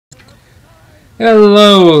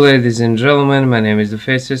Hello ladies and gentlemen, my name is the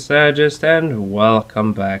Faceless Strategist and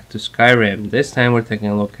welcome back to Skyrim. This time we're taking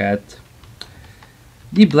a look at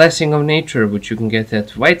the Blessing of Nature, which you can get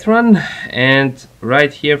at Whiterun, and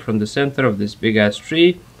right here from the center of this big ass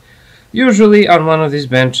tree, usually on one of these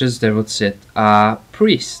benches there would sit a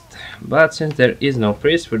priest. But since there is no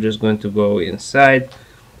priest, we're just going to go inside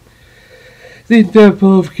the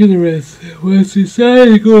Temple of Kinnereth. Once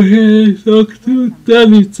inside, go ahead and talk to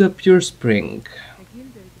Danica Pure Spring.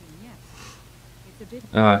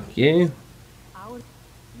 Okay.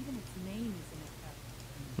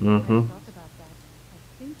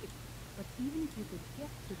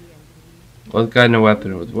 What kind of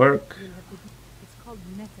weapon would work?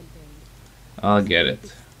 I'll get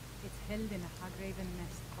it.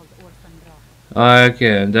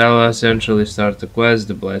 Okay, that'll essentially start the quest,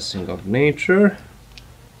 the Blessing of Nature.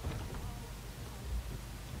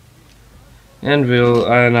 And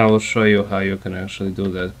I will show you how you can actually do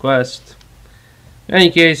that quest. In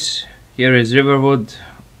any case, here is Riverwood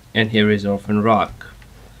and here is Orphan Rock.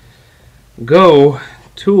 Go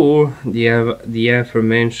to the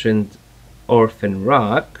aforementioned Orphan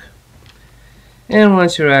Rock, and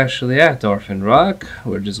once you're actually at Orphan Rock,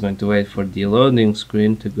 we're just going to wait for the loading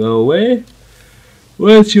screen to go away.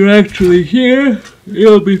 Once you're actually here,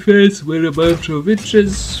 you'll be faced with a bunch of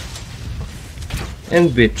witches and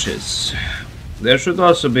bitches. There should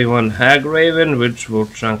also be one hag raven which will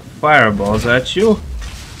chunk fireballs at you,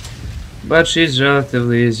 but she's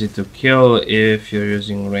relatively easy to kill if you're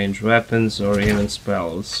using ranged weapons or even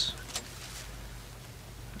spells.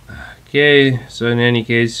 Okay, so in any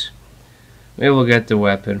case, we will get the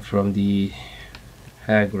weapon from the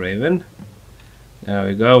hag raven. There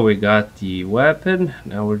we go, we got the weapon.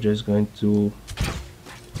 Now we're just going to...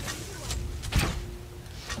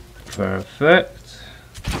 Perfect.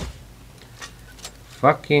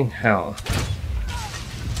 Fucking hell.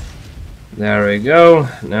 There we go.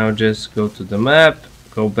 Now just go to the map,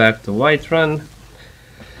 go back to Whiterun,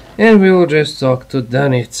 and we will just talk to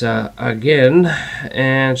Danica again,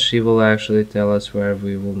 and she will actually tell us where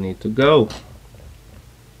we will need to go.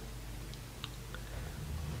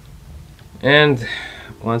 And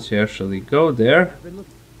once you actually go there,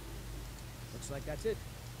 looks like that's it.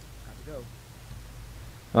 Have to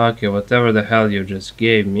go. okay, whatever the hell you just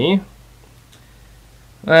gave me.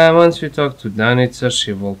 Once we talk to Danica,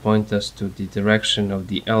 she will point us to the direction of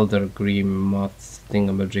the Elder Green Moth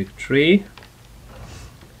thingamajig tree.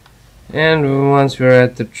 And once we're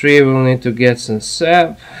at the tree, we'll need to get some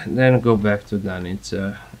sap, then go back to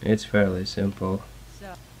Danica. It's fairly simple.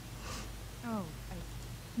 So,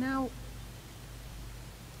 now.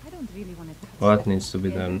 I don't really want to. What needs to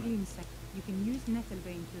be done? You can use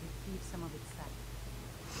Nettlebane to retrieve some of its sap.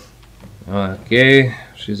 Okay,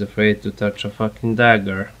 she's afraid to touch a fucking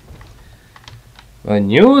dagger. Well,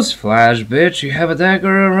 newsflash, bitch, you have a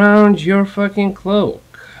dagger around your fucking cloak.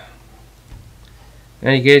 In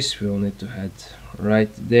any case, we'll need to head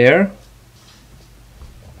right there.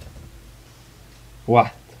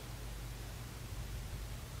 What?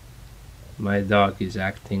 My dog is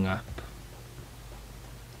acting up.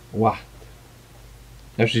 What?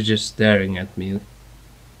 Now she's just staring at me.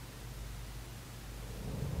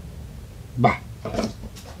 Bah.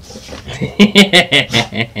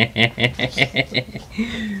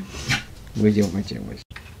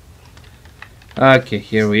 Okay,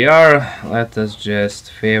 here we are. Let us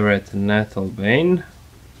just favorite Nettlebane,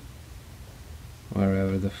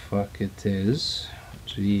 wherever the fuck it is.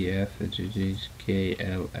 GFGGKLN.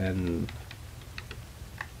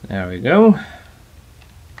 There we go.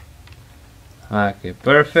 Okay,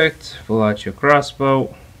 perfect. Pull out your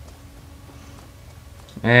crossbow.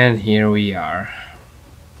 And here we are.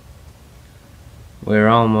 We're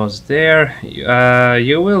almost there.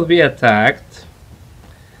 You will be attacked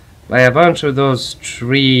by a bunch of those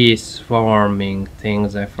tree swarming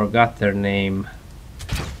things. I forgot their name.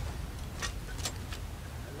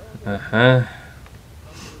 I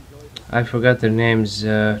forgot their names.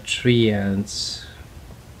 Tree ants.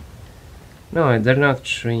 No, they're not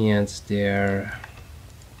tree ants. They're...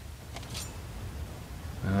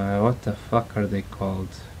 what the fuck are they called?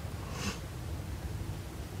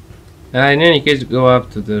 In any case, go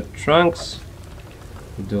up to the trunks,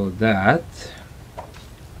 do that.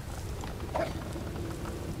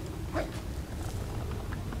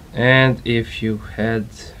 And if you head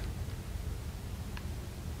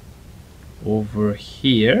over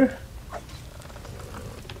here,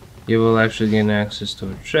 you will actually gain access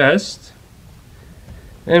to a chest.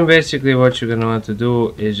 And basically what you're gonna want to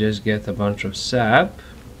do is just get a bunch of sap.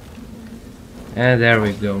 And there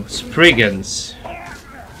we go, Spriggans.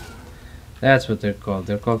 That's what they're called.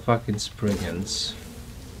 They're called fucking Spriggans.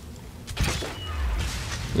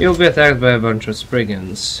 You'll be attacked by a bunch of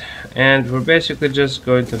Spriggans. And we're basically just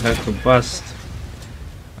going to have to bust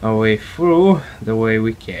our way through the way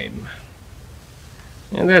we came.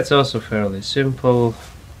 And that's also fairly simple.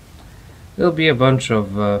 There'll be a bunch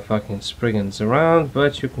of fucking Spriggans around,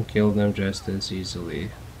 but you can kill them just as easily.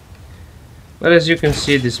 But as you can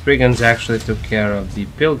see, the Spriggans actually took care of the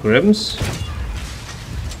pilgrims.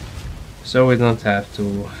 So we don't have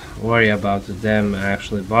to worry about them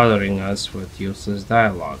actually bothering us with useless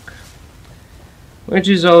dialogue. Which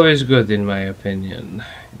is always good in my opinion.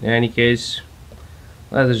 In any case,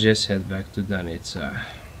 let us just head back to Danica.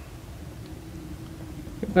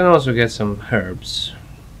 You can also get some herbs,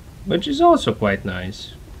 which is also quite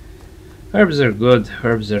nice. Herbs are good,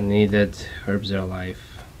 herbs are needed, herbs are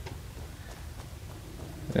life.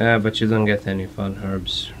 But you don't get any fun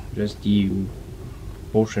herbs, just the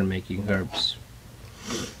potion making herbs.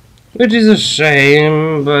 Which is a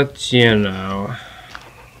shame, but you know.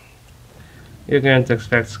 You can't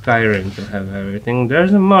expect Skyrim to have everything.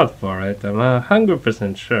 There's a mod for it, I'm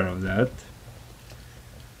 100% sure of that.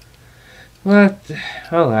 But,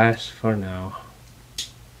 alas, for now.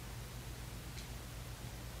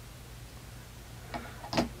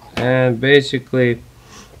 And basically,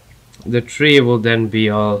 the tree will then be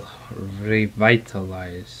all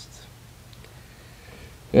revitalized.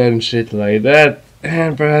 And shit like that.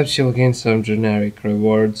 And perhaps you'll gain some generic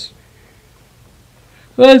rewards.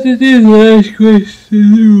 But it is a nice quest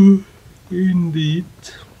to do, indeed.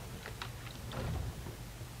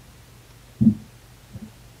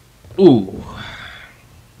 Ooh.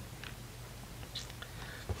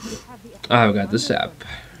 I've got the sap.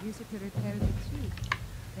 Use it to repair the tree.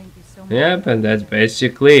 Thank you so much. Yep, and that's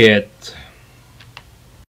basically it.